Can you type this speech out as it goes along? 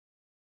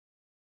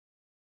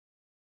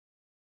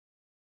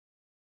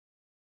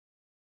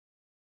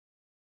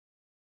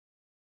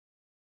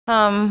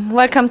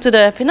Welcome to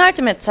the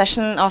penultimate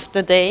session of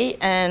the day,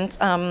 and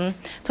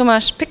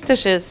Tomas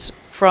Piktozis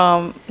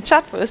from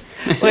Chartboost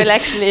will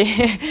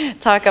actually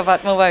talk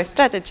about mobile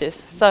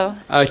strategies. So,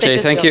 okay,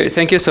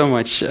 thank you so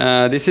much.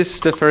 This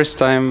is the first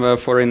time a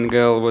foreign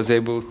girl was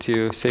able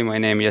to say my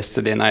name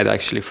yesterday night,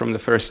 actually, from the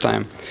first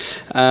time.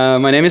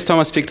 My name is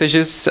Tomas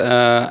Piktozis,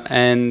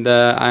 and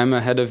I'm a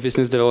head of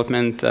business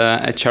development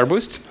at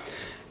Chartboost.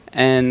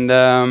 And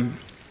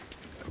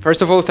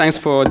first of all, thanks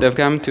for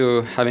DevGam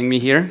to having me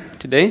here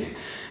today.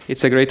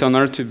 It's a great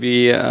honor to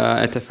be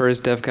at the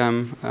first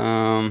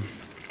DevGam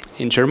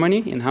in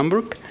Germany, in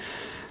Hamburg.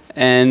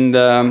 And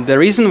the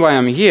reason why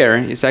I'm here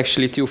is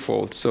actually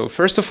twofold. So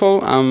first of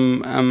all,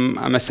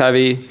 I'm a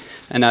savvy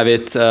and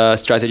avid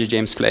strategy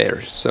games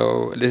player.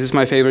 So this is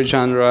my favorite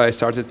genre. I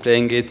started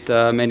playing it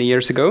many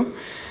years ago,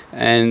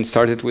 and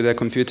started with the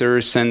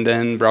computers and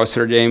then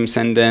browser games,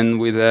 and then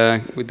with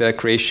the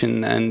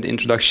creation and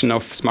introduction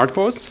of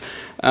smartphones,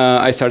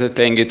 I started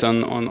playing it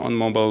on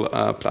mobile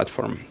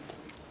platform.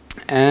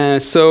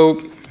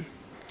 So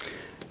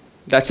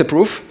that's a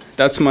proof.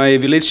 That's my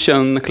village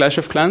on Clash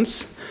of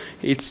Clans.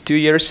 It's 2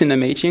 years in the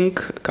making,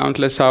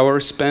 countless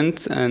hours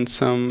spent, and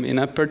some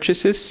in-app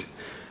purchases.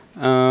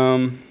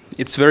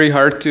 It's very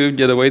hard to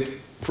get away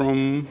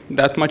from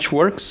that much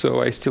work,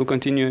 so I still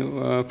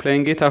continue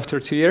playing it after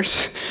 2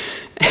 years.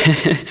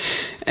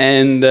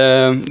 And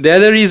the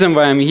other reason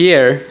why I'm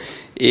here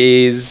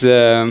is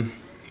that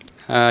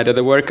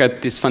I work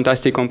at this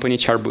fantastic company,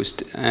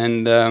 Chartboost.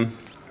 And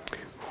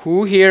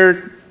who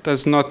here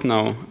does not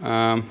know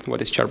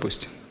what is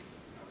Chartboost?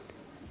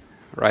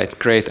 Right,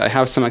 great. I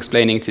have some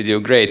explaining to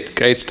do. Great,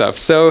 great stuff.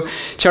 So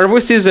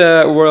Chartboost is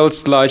the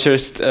world's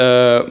largest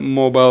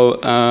mobile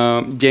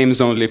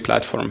games-only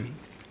platform.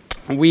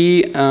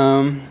 We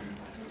are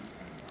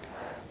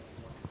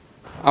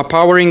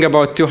powering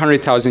about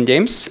 200,000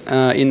 games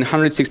in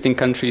 116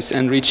 countries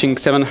and reaching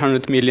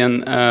 700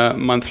 million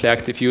monthly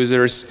active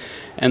users.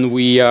 And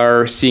we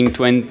are seeing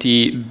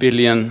 20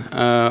 billion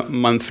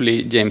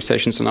monthly game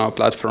sessions on our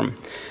platform.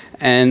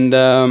 And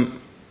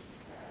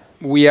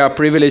we are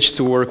privileged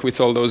to work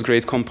with all those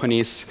great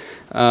companies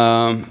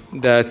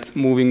that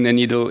moving the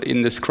needle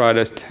in this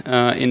crowded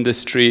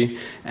industry,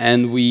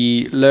 and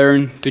we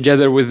learn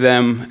together with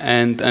them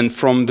and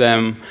from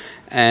them,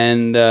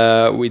 and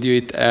we do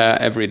it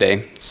every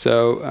day.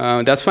 So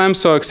that's why I'm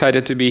so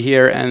excited to be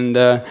here. And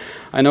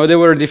I know there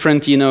were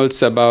different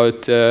keynotes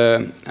about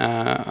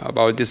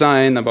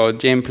design, about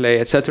gameplay,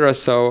 etc.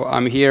 So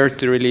I'm here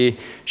to really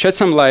shed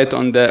some light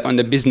on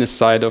the business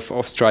side of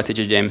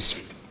strategy games.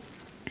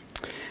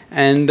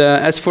 And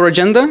as for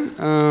agenda,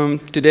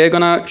 today I'm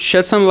gonna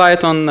shed some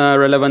light on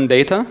relevant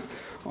data,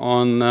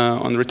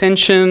 on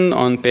retention,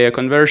 on payer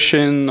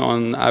conversion,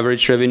 on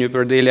average revenue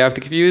per daily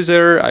active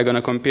user. I'm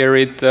gonna compare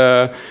it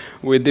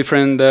with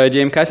different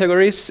game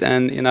categories,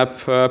 and in-app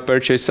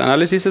purchase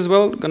analysis as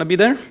well gonna be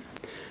there.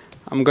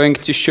 I'm going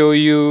to show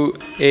you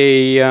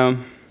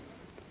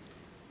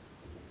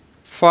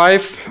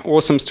 5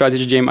 awesome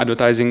strategy game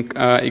advertising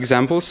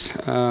examples,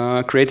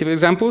 creative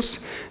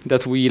examples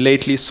that we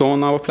lately saw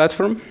on our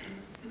platform.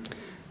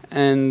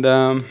 And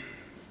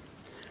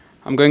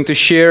I'm going to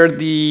share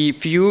the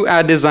few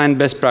ad design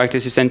best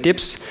practices and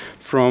tips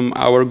from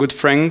our good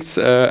friends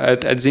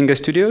at Zynga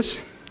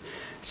Studios.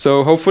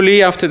 So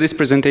hopefully after this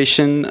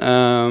presentation,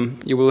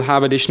 you will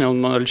have additional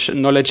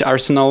knowledge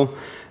arsenal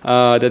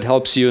that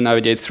helps you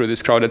navigate through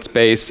this crowded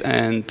space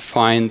and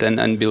find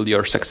and build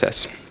your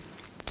success.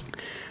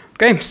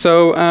 Okay,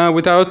 so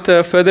without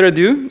further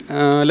ado,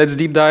 let's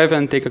deep dive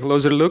and take a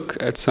closer look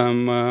at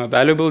some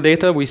valuable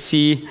data we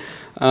see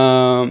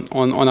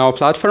on our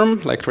platform,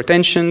 like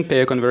retention,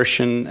 payer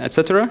conversion,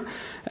 etc.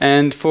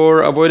 And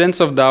for avoidance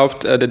of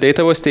doubt, the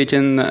data was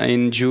taken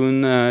in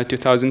June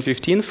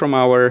 2015 from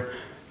our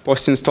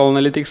post-install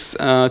analytics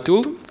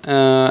tool,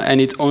 and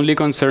it only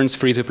concerns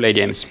free-to-play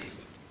games.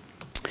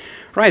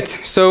 Right,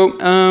 so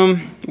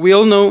we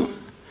all know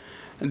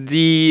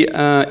the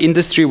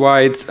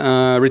industry-wide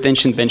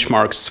retention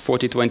benchmarks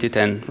 40, 20,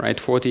 10, right?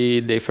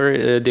 40 day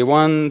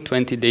 1,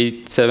 20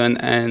 day 7,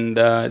 and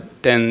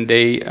 10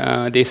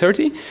 day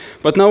 30.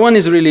 But no one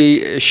is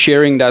really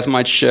sharing that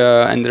much,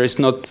 and there is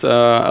not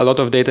a lot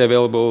of data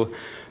available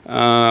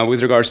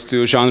with regards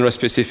to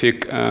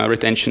genre-specific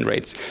retention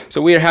rates.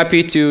 So we are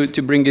happy to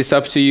bring this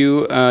up to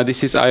you.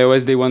 This is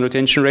iOS day 1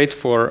 retention rate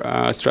for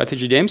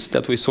strategy games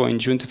that we saw in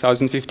June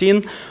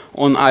 2015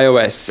 on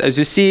iOS. As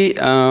you see,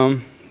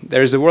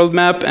 there's a world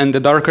map, and the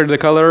darker the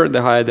color,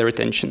 the higher the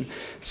retention.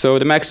 So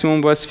the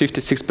maximum was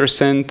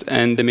 56%,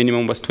 and the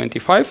minimum was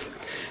 25%.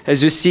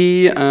 As you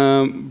see,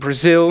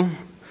 Brazil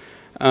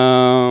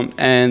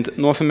and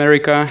North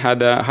America had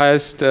the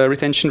highest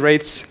retention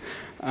rates,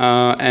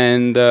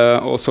 and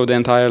also the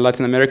entire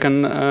Latin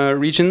American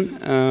region,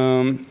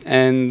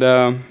 and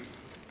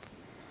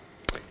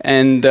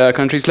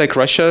countries like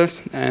Russia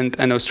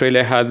and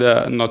Australia had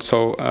not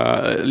so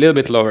a little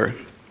bit lower.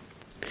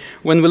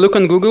 When we look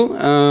on Google,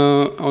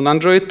 on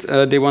Android,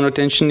 day one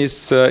retention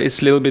is a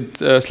little bit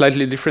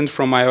slightly different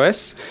from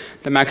iOS.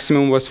 The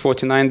maximum was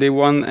 49 day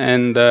one,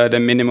 and the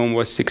minimum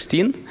was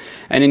 16.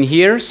 And in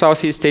here,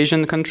 Southeast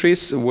Asian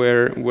countries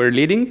were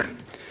leading,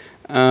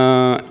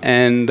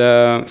 and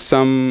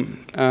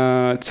some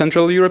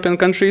Central European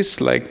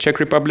countries like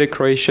Czech Republic,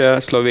 Croatia,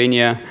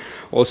 Slovenia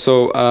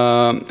also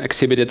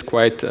exhibited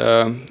quite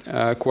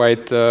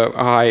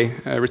high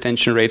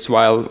retention rates,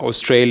 while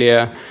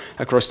Australia,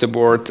 across the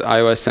board,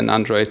 iOS and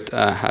Android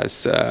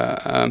has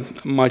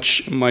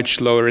much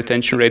lower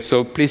retention rates.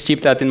 So please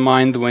keep that in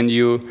mind when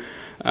you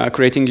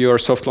creating your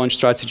soft launch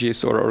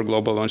strategies or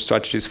global launch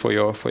strategies for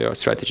your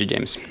strategy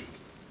games.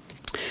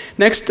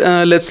 Next,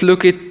 let's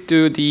look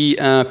into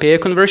the payer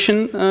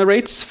conversion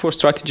rates for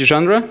strategy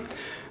genre.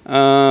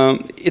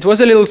 It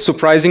was a little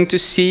surprising to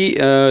see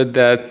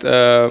that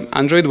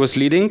Android was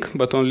leading,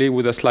 but only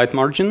with a slight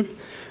margin.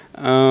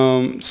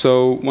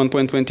 So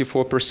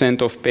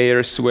 1.24% of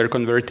payers were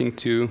converting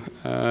to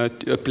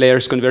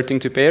players converting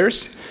to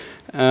payers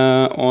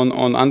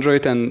on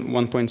Android, and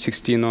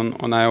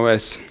 1.16 on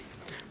iOS.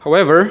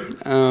 However,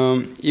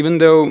 even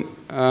though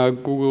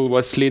Google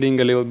was leading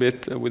a little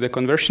bit with the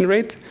conversion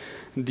rate,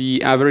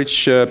 the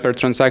average per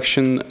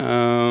transaction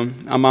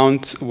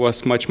amount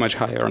was much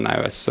higher on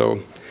iOS. So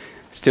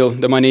still,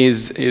 the money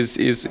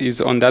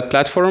is on that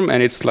platform,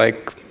 and it's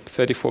like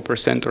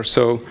 34% or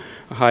so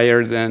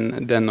higher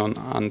than on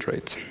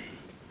Android.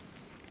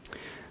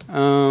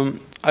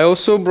 I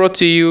also brought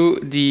to you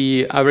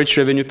the average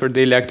revenue per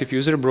daily active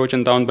user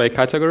broken down by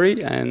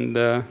category and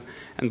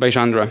by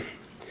genre.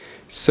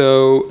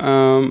 So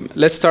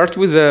let's start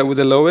with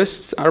the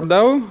lowest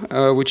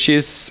ARPDAU, which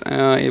is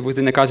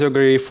within a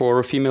category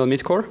for female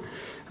midcore.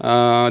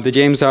 The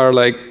games are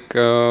like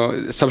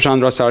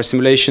subgenres are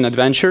simulation,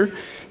 adventure.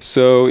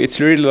 So it's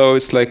really low.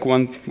 It's like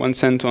one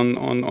cent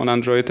on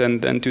Android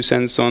and 2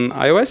 cents on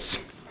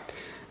iOS.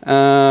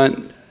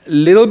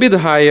 Little bit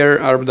higher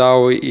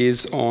ARPDAU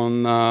is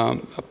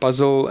on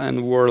puzzle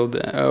and word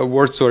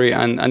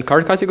and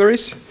card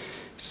categories.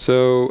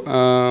 So,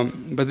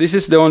 but this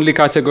is the only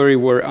category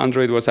where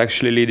Android was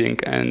actually leading,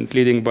 and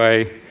leading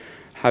by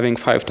having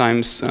 5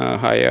 times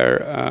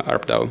higher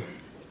ARPDAU.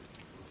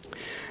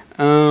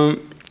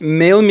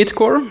 Male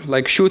midcore,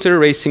 like shooter,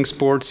 racing,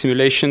 sport,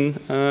 simulation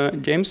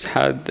games,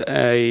 had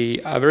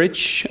a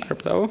average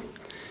ARPDAU.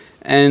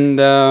 And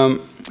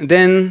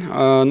then,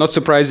 not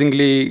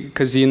surprisingly,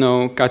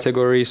 casino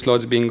category,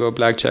 slots, bingo,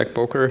 blackjack,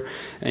 poker,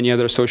 any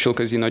other social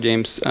casino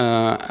games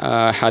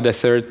had a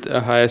third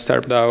highest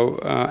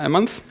ARPDAU a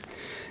month.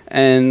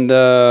 And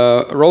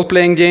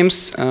role-playing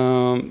games,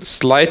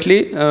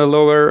 slightly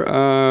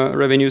lower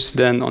revenues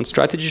than on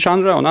strategy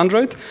genre on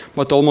Android,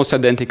 but almost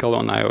identical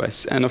on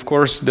iOS. And of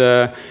course,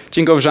 the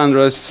king of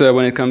genres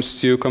when it comes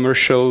to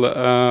commercial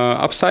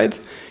upside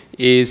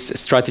is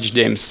strategy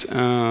games,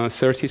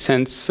 30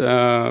 cents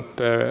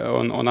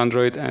on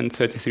Android and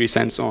 33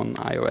 cents on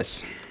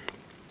iOS.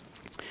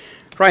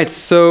 Right,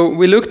 so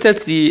we looked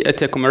at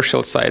the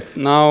commercial side.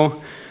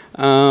 Now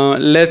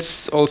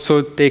let's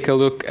also take a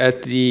look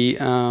at the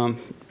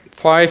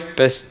 5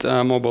 best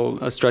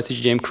mobile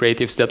strategy game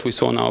creatives that we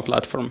saw on our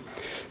platform.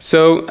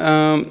 So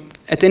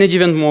at any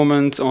given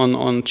moment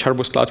on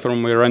Chartboost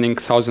platform, we're running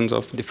thousands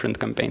of different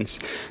campaigns.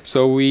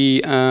 So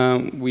we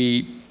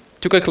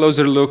took a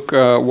closer look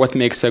what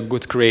makes a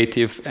good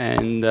creative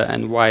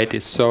and why it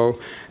is so,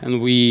 and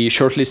we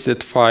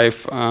shortlisted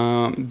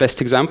 5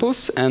 best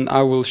examples, and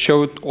I will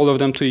show all of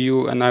them to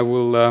you, and I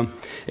will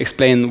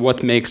explain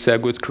what makes a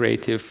good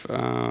creative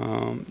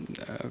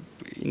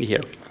in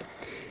here.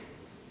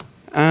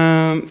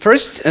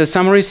 First,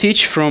 Samurai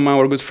Siege from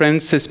our good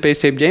friends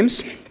Space Ape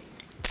Games.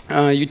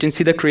 You can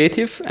see the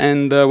creative,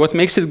 and what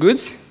makes it good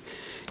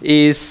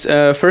is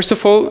first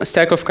of all a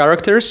stack of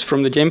characters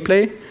from the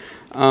gameplay.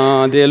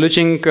 They are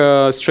looking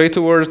straight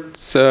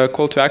towards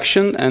call to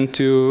action and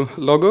to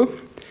logo,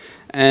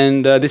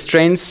 and this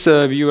trains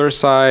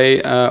viewers'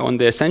 eye on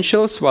the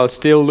essentials while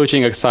still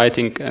looking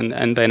exciting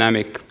and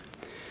dynamic.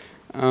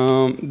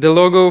 The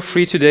logo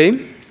free today.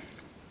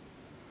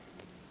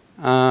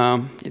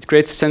 It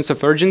creates a sense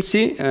of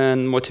urgency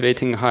and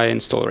motivating high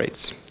install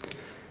rates.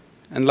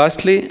 And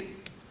lastly,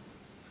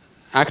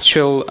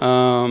 actual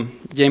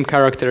game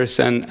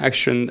characters and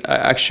actual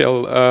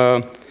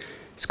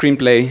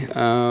screenplay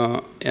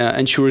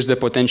ensures the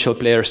potential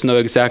players know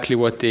exactly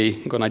what they're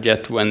gonna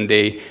get when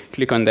they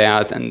click on the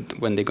ad and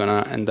when they're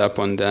gonna end up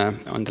on the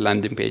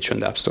landing page on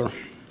the App Store.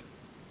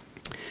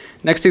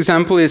 Next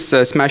example is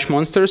Smash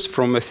Monsters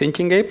from a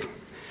Thinking Ape.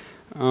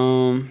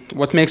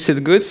 What makes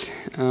it good?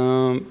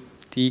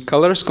 The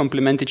colors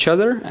complement each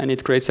other and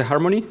it creates a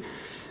harmony.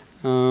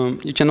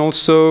 You can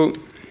also,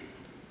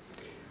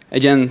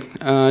 again,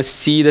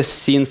 see the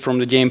scene from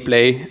the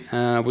gameplay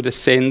with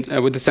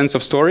the sense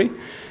of story.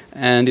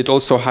 And it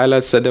also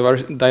highlights the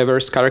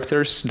diverse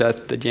characters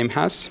that the game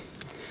has.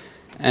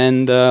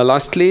 And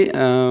lastly,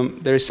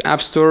 there's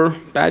App Store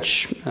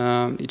badge.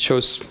 It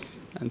shows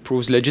and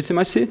proves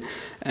legitimacy,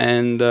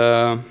 and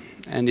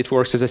it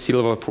works as a seal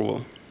of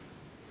approval.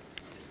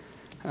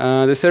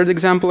 The third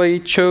example I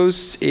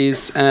chose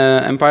is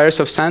Empires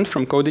of Sand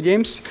from Cody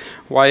Games.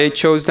 Why I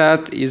chose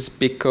that is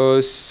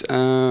because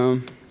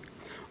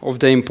of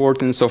the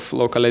importance of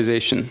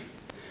localization.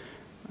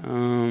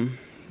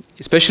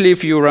 Especially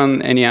if you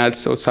run any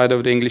ads outside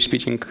of the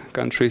English-speaking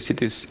countries,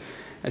 it is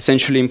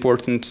essentially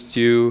important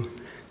to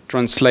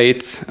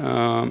translate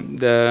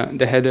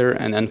the header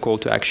and call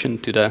to action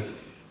to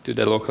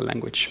the local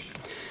language.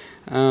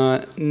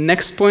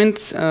 Next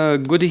point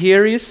good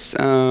here is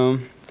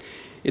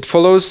it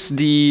follows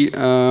the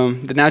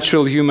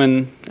natural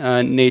human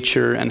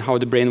nature and how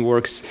the brain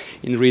works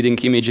in reading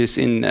images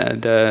in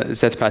the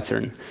Z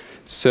pattern.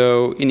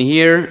 So in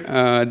here,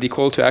 the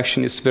call to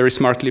action is very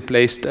smartly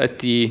placed at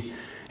the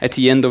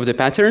end of the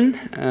pattern,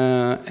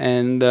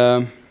 and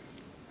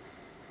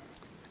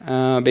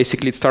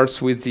basically it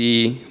starts with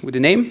the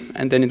name,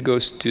 and then it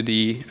goes to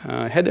the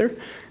header,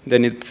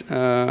 then it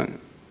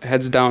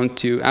heads down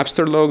to App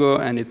Store logo,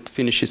 and it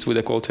finishes with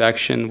a call to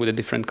action with a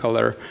different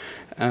color,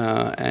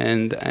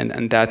 and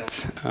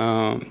that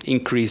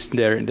increased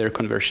their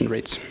conversion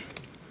rates.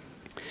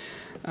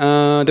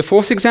 The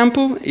fourth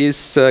example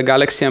is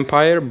Galaxy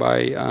Empire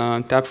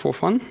by Tap for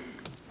Fun.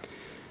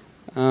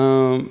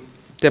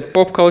 The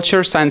pop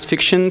culture science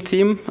fiction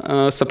theme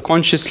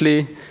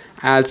subconsciously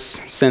adds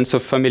sense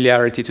of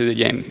familiarity to the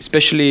game,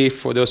 especially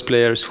for those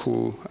players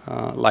who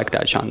like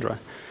that genre,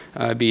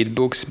 be it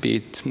books, be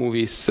it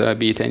movies,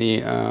 be it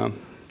any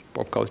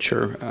pop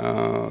culture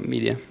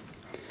media.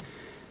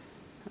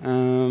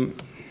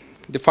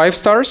 The 5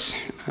 stars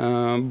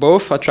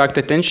both attract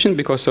attention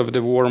because of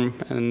the warm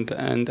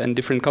and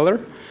different color,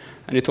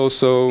 and it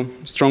also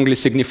strongly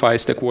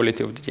signifies the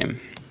quality of the game.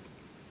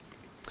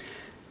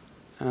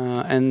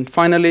 And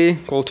finally,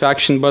 call to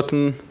action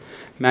button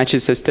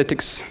matches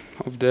aesthetics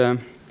of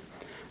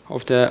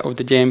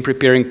the game,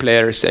 preparing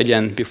players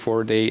again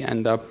before they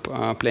end up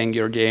playing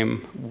your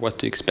game, what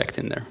to expect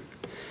in there.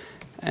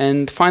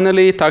 And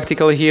finally,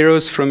 tactical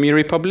heroes from Me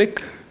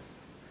Republic.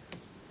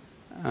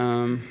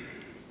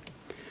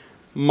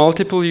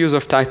 Multiple use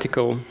of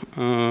tactical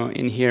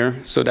in here,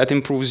 so that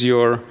improves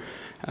your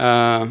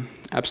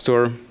App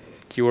Store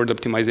keyword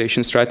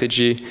optimization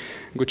strategy.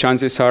 Good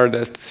chances are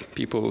that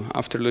people,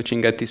 after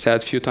looking at this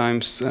ad a few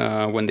times,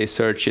 when they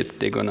search it,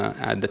 they're gonna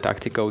add the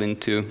tactical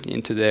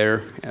into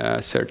their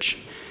search.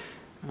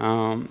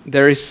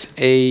 There is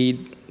a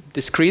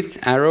discrete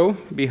arrow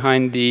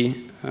behind the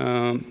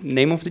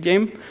name of the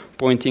game,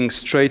 pointing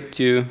straight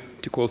to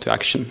call to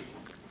action.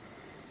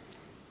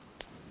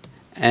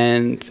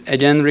 And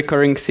again,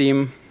 recurring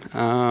theme,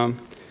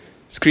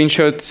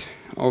 screenshot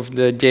of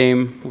the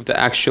game, of the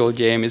actual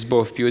game, is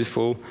both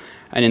beautiful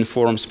and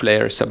informs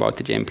players about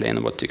the gameplay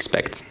and what to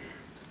expect.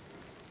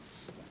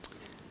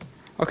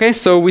 Okay,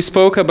 so we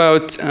spoke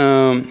about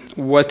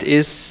what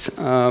is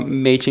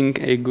making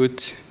a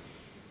good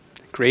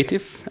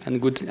creative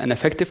and good and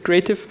effective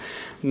creative.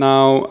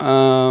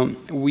 Now,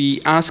 we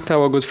asked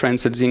our good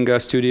friends at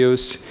Zynga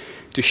Studios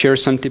to share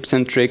some tips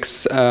and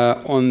tricks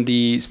on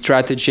the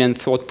strategy and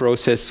thought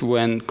process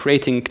when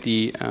creating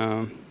the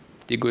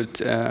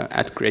good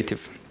ad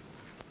creative.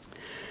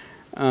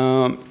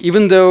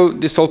 Even though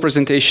this whole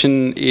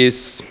presentation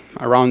is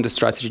around the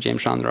strategy game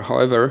genre,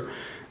 however,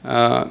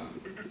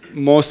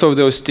 most of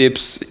those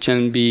tips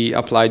can be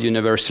applied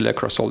universally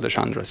across all the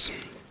genres.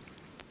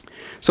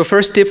 So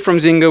first tip from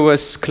Zynga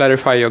was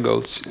clarify your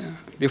goals.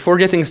 Before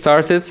getting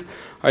started,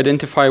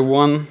 identify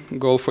one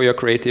goal for your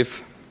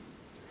creative,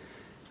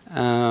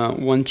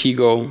 one key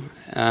goal,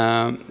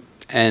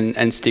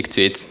 and stick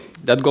to it.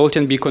 That goal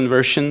can be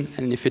conversion,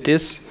 and if it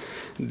is,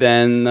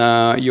 then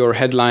your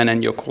headline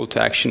and your call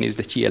to action is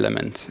the key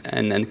element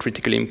and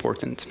critically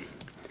important.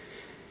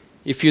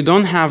 If you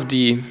don't have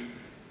the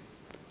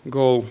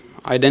goal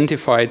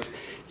identified,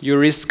 you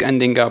risk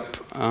ending up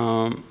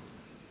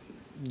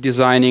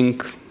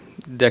designing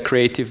the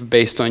creative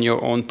based on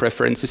your own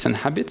preferences and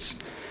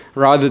habits,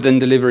 rather than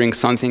delivering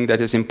something that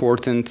is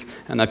important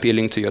and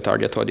appealing to your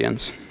target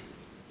audience.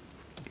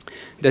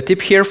 The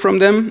tip here from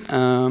them,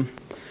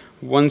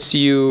 once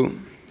you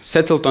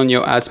settled on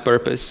your ad's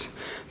purpose,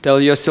 tell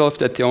yourself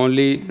that the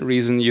only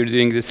reason you're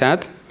doing this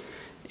ad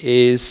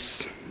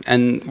is,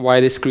 and why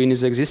the screen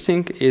is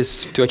existing,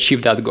 is to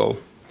achieve that goal.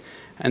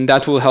 And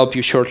that will help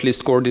you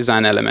shortlist core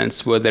design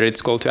elements, whether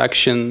it's call to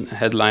action,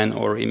 headline,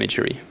 or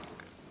imagery.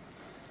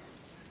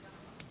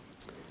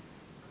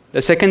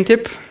 The second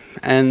tip,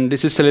 and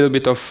this is a little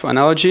bit of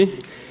analogy,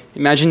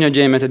 imagine your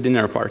game at a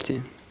dinner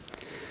party.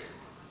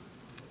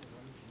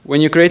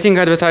 When you're creating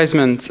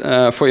advertisement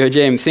for your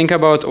game, think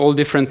about all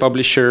different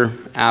publisher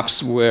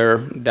apps where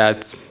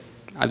that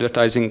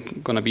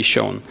advertising gonna be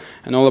shown,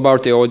 and all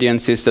about the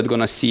audiences that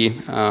gonna see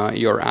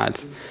your ad.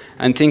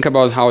 And think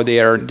about how they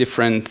are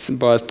different,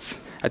 but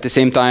at the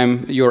same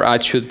time, your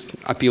ad should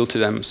appeal to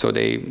them, so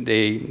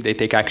they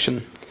take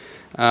action.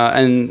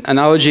 An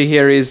analogy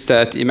here is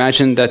that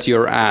imagine that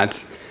your ad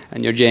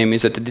and your game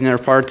is at a dinner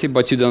party,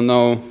 but you don't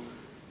know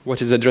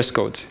what is the dress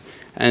code.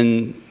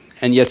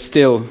 And yet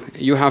still,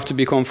 you have to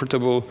be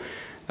comfortable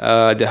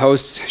The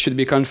hosts should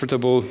be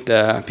comfortable,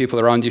 the people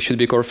around you should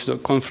be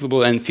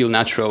comfortable and feel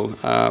natural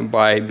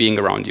by being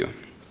around you.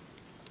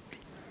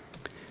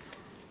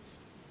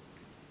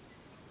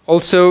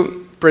 Also,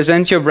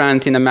 present your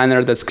brand in a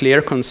manner that's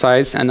clear,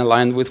 concise, and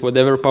aligned with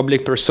whatever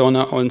public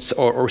persona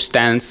or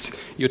stance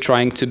you're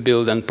trying to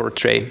build and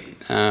portray.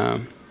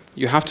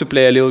 You have to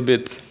play a little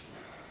bit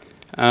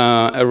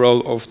a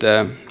role of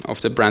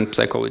the brand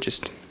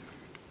psychologist.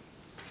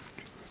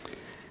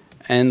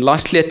 And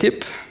lastly, a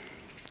tip.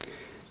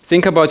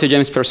 Think about your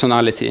game's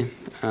personality.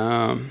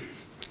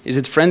 Is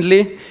it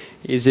friendly?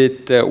 Is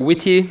it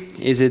witty?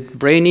 Is it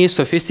brainy,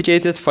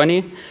 sophisticated,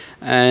 funny?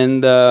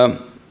 And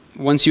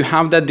once you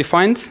have that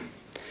defined,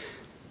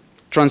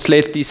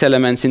 translate these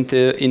elements to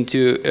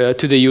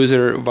the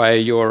user via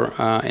your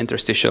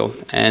interstitial.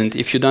 And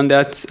if you've done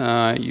that,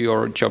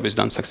 your job is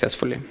done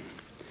successfully.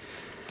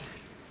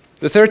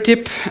 The third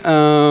tip,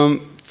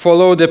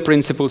 follow the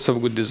principles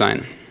of good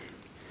design.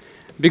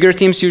 Bigger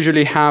teams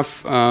usually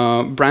have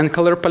brand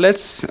color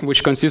palettes,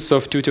 which consists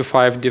of 2 to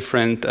 5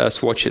 different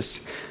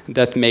swatches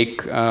that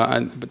make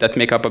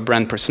up a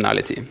brand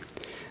personality.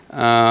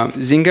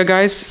 Zynga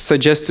guys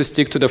suggest to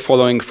stick to the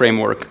following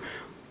framework.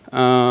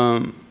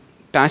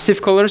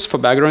 Passive colors for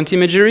background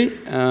imagery,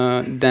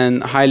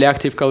 then highly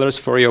active colors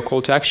for your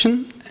call to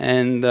action,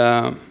 and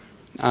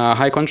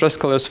high contrast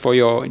colors for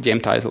your game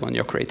title and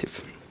your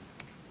creative.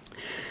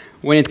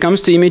 When it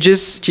comes to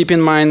images, keep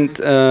in mind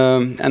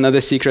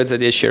another secret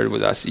that they shared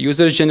with us.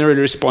 Users generally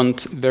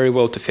respond very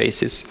well to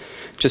faces.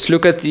 Just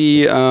look at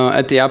the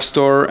App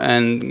Store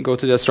and go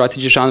to the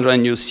strategy genre,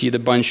 and you'll see the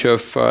bunch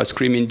of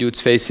screaming dudes'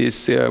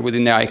 faces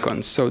within the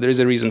icons. So there is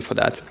a reason for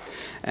that.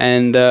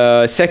 And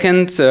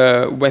second,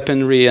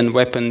 weaponry and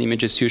weapon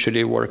images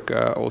usually work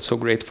also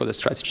great for the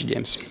strategy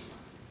games.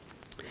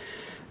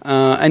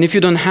 And if you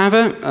don't have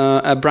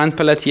a brand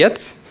palette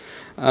yet,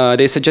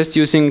 they suggest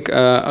using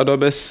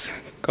Adobe's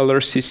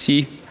Color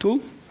CC tool.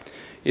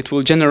 It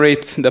will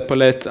generate the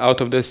palette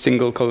out of the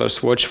single color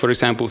swatch, for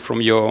example, from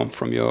your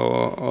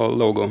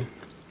logo.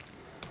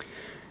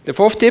 The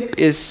fourth tip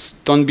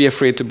is don't be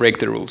afraid to break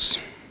the rules.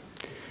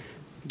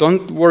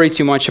 Don't worry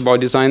too much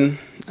about design,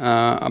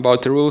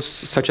 about the rules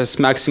such as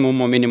maximum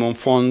or minimum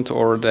font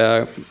or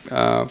the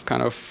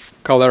kind of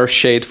color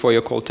shade for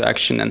your call to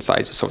action and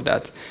sizes of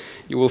that.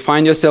 You will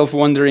find yourself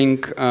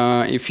wondering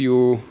if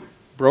you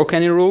broke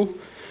any rule.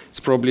 It's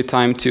probably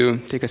time to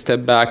take a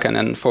step back and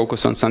then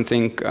focus on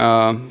something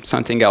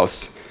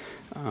else.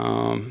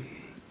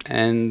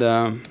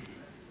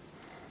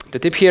 The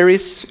tip here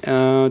is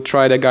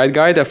try the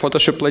guide, a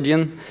Photoshop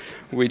plugin,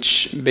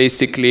 which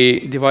basically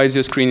divides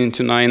your screen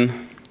into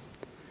 9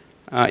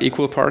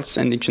 equal parts,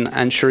 and you can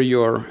ensure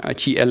your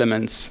key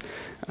elements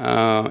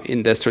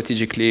in the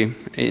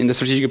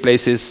strategic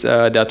places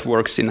that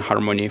works in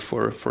harmony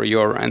for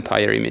your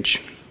entire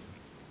image.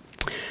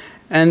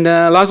 And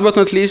last but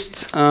not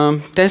least,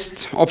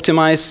 test,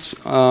 optimize.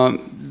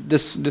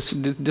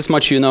 This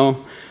much you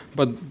know,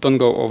 but don't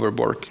go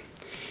overboard.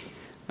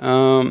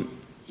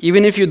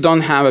 Even if you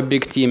don't have a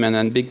big team and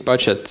a big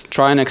budget,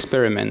 try and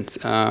experiment.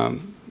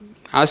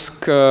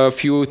 Ask a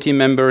few team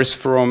members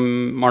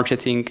from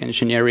marketing,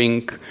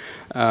 engineering,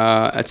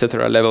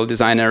 etc. level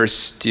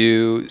designers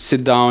to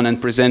sit down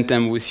and present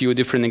them with you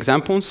different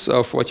examples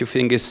of what you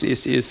think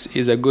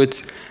is a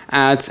good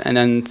ad, and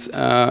then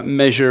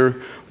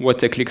measure what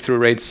the click-through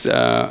rates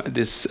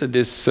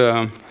this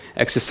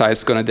exercise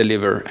is going to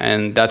deliver,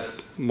 and that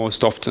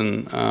most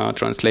often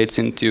translates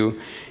into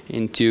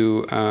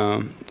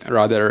a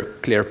rather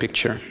clear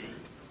picture.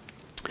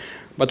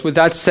 But with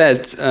that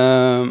said,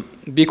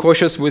 be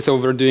cautious with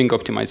overdoing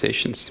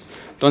optimizations.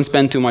 Don't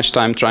spend too much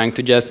time trying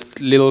to get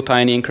little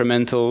tiny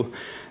incremental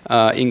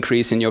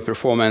increase in your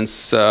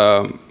performance,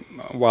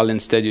 while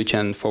instead you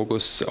can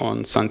focus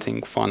on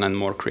something fun and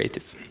more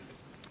creative.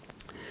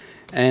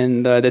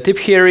 And the tip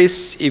here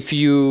is, if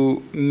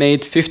you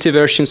made 50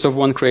 versions of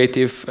one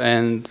creative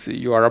and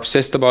you are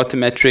obsessed about the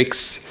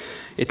metrics,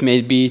 it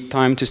may be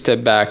time to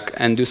step back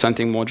and do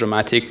something more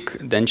dramatic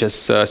than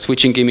just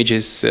switching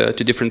images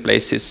to different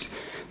places.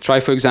 Try,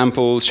 for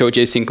example,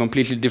 showcasing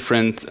completely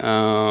different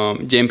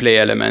gameplay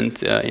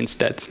element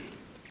instead.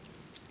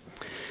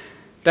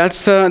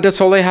 That's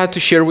all I had to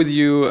share with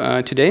you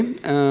today.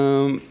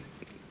 To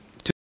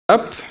sum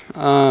up,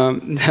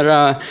 there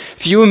are a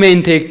few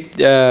main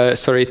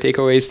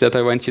takeaways that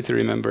I want you to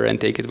remember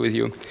and take it with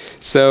you.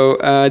 So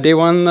day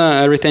one,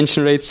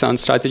 retention rates on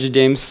strategy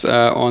games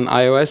on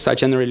iOS are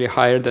generally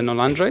higher than on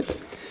Android.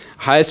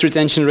 Highest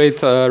retention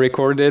rate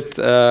recorded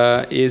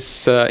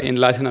is in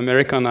Latin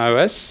America on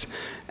iOS,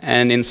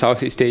 and in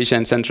Southeast Asia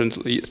and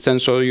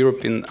Central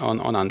Europe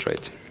on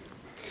Android.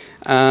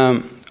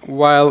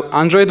 While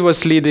Android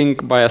was leading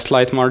by a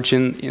slight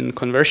margin in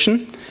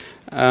conversion,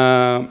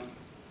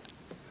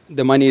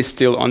 the money is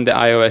still on the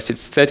iOS.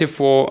 It's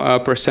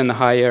 34%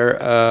 higher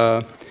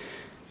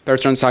per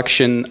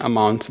transaction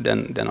amount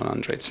than on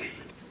Android.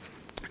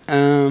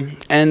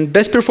 And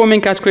best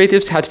performing ad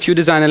creatives had few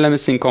design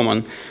elements in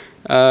common.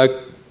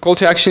 Call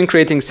to action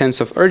creating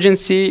sense of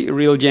urgency,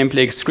 real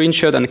gameplay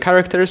screenshot and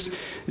characters,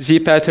 Z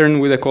pattern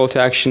with a call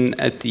to action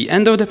at the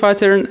end of the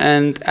pattern,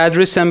 and ad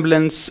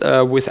resemblance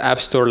with App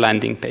Store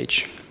landing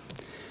page.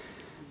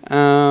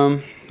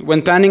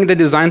 When planning the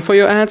design for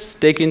your ads,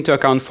 take into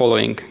account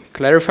following.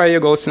 Clarify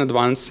your goals in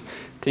advance,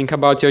 think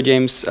about your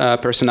game's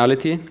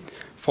personality,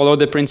 follow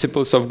the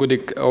principles of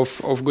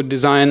good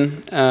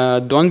design,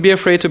 don't be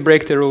afraid to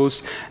break the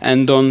rules,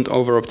 and don't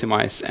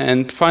over-optimize.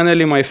 And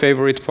finally, my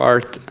favorite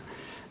part,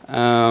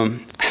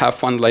 have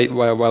fun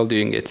while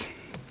doing it.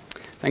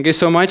 Thank you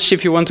so much.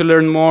 If you want to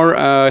learn more,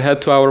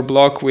 head to our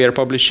blog. We are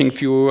publishing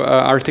few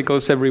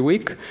articles every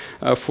week,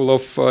 full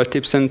of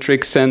tips and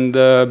tricks and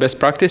best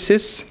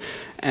practices.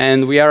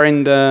 And we are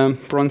in the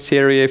bronze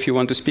area if you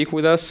want to speak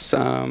with us.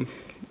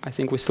 I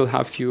think we still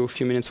have few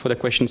minutes for the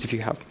questions if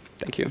you have.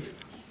 Thank you.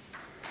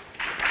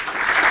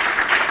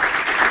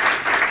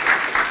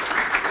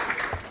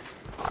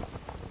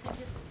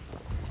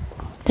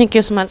 Thank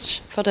you so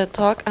much for the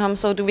talk.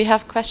 So do we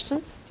have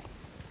questions?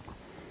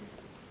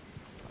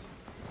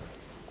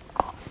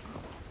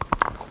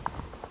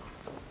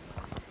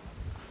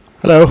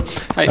 Hello.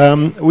 Hi.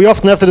 We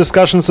often have the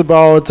discussions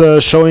about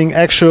showing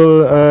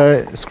actual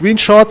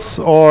screenshots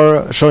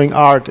or showing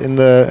art in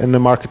the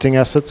marketing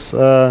assets.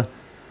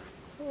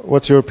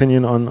 What's your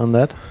opinion on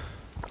that?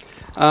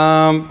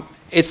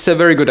 It's a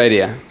very good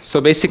idea. So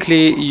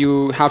basically,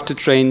 you have to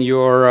train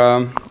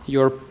your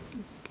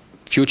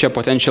future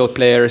potential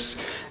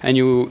players, and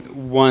you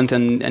want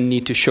and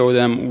need to show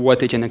them what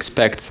they can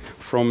expect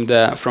from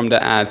the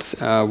ads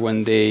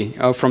when they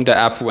from the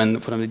app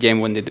from the game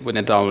when they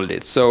download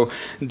it. So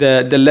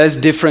the less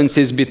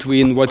differences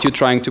between what you're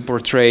trying to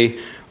portray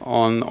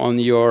on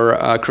your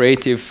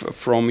creative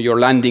from your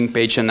landing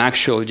page and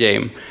actual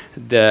game,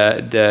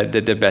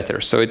 the better.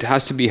 So it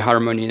has to be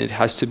harmony, and it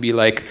has to be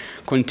like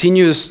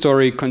continuous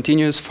story,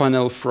 continuous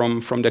funnel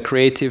from the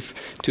creative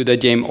to the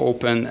game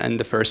open and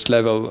the first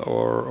level,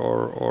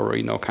 or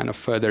you know, kind of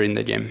further in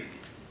the game.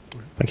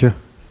 Thank you.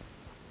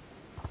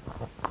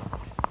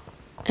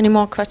 Any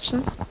more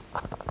questions?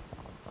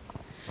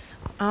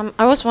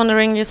 I was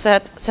wondering, you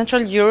said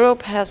Central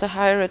Europe has a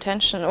higher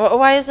retention.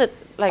 Why is it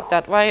like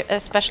that? Why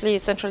especially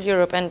Central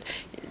Europe? And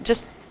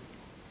just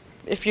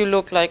if you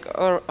look like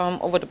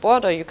over the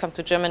border, you come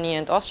to Germany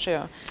and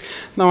Austria.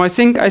 No, I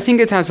think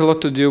it has a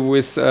lot to do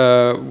with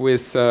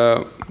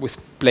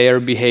player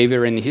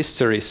behavior and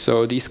history.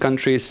 So these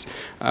countries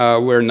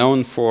were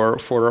known for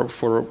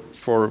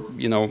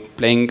you know,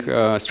 playing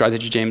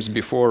strategy games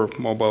before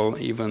mobile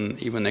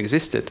even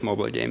existed,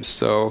 mobile games.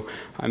 So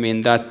I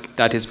mean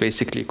that is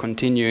basically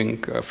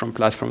continuing from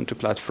platform to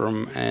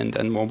platform,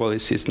 and mobile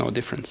is no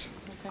difference.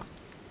 Okay.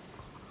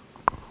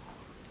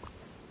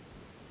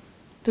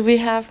 Do we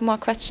have more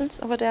questions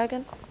over there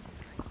again?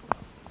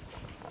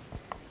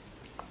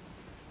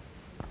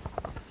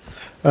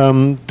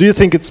 Do you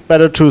think it's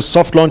better to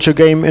soft launch a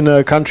game in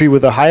a country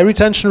with a high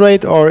retention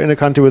rate or in a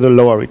country with a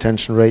lower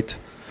retention rate?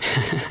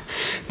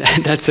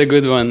 That's a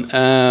good one.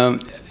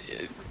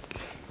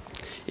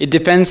 It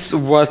depends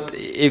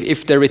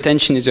if the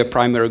retention is your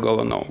primary goal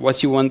or not. What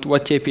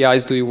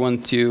KPIs do you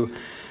want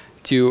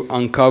to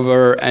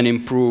uncover and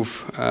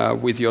improve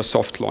with your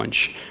soft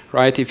launch,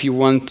 right? If you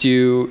want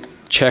to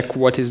check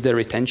what is the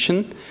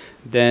retention,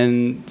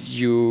 then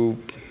you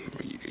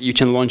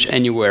can launch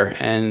anywhere,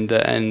 and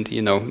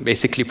you know,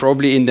 basically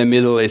probably in the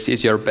middle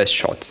is your best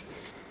shot.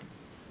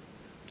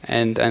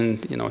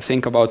 And you know,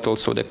 think about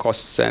also the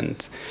costs, and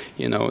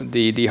you know,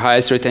 the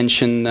highest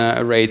retention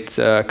rate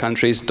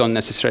countries don't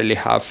necessarily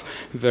have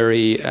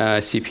very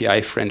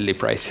CPI friendly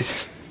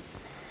prices.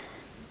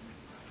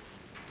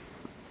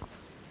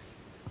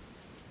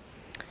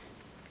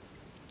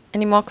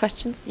 Any more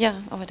questions?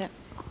 Yeah, over there.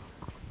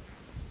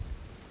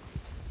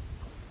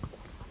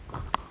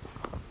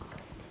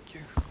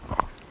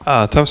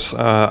 Tomas,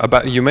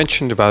 you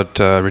mentioned about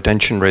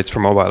retention rates for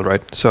mobile,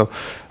 right? So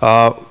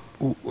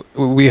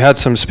we had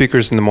some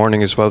speakers in the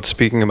morning as well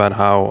speaking about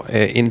how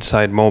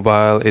inside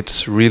mobile,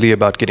 it's really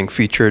about getting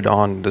featured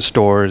on the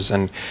stores,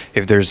 and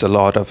if there's a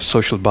lot of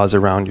social buzz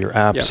around your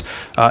apps.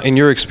 Yeah. In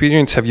your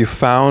experience, have you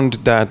found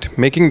that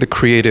making the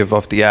creative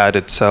of the ad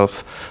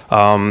itself,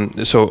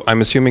 so I'm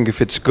assuming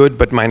if it's good,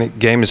 but my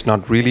game is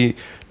not really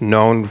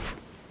known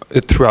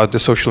throughout the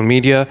social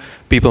media,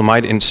 people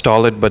might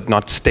install it but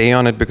not stay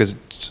on it because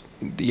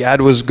the ad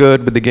was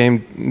good but the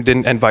game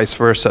didn't, and vice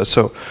versa.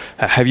 So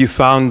have you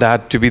found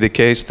that to be the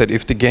case, that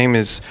if the game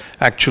is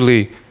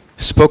actually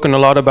spoken a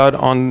lot about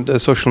on the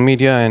social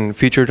media and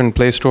featured in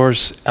Play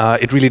stores,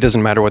 it really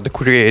doesn't matter what the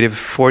creative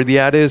for the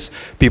ad is,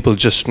 people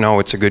just know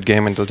it's a good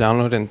game and they'll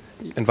download, and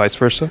vice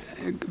versa?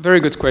 Very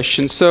good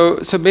question. So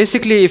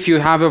basically, if you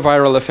have a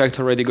viral effect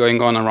already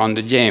going on around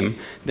the game,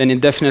 then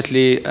it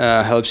definitely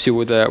helps you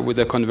with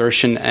the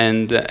conversion,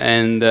 and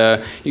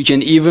you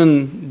can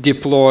even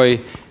deploy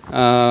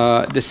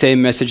the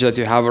same message that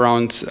you have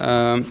around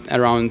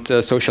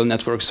social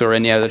networks or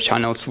any other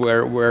channels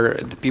where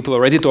the people are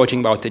already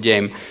talking about the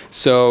game.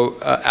 So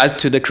add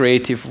to the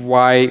creative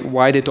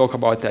why they talk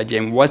about that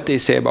game, what they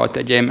say about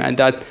the game, and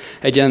that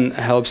again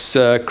helps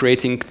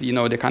creating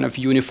the kind of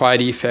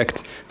unified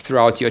effect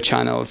throughout your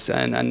channels,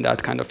 and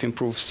that kind of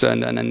improves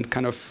and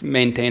kind of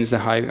maintains the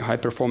high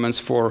performance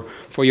for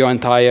your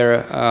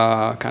entire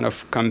kind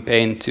of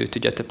campaign to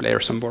get the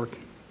players on board.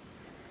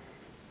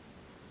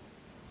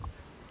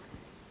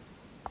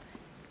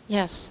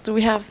 Yes. Do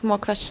we have more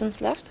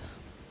questions left?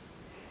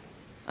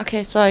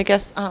 Okay, so I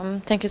guess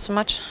thank you so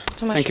much,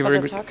 Tomas, Thank you for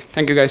very the good. talk.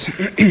 Thank you, guys.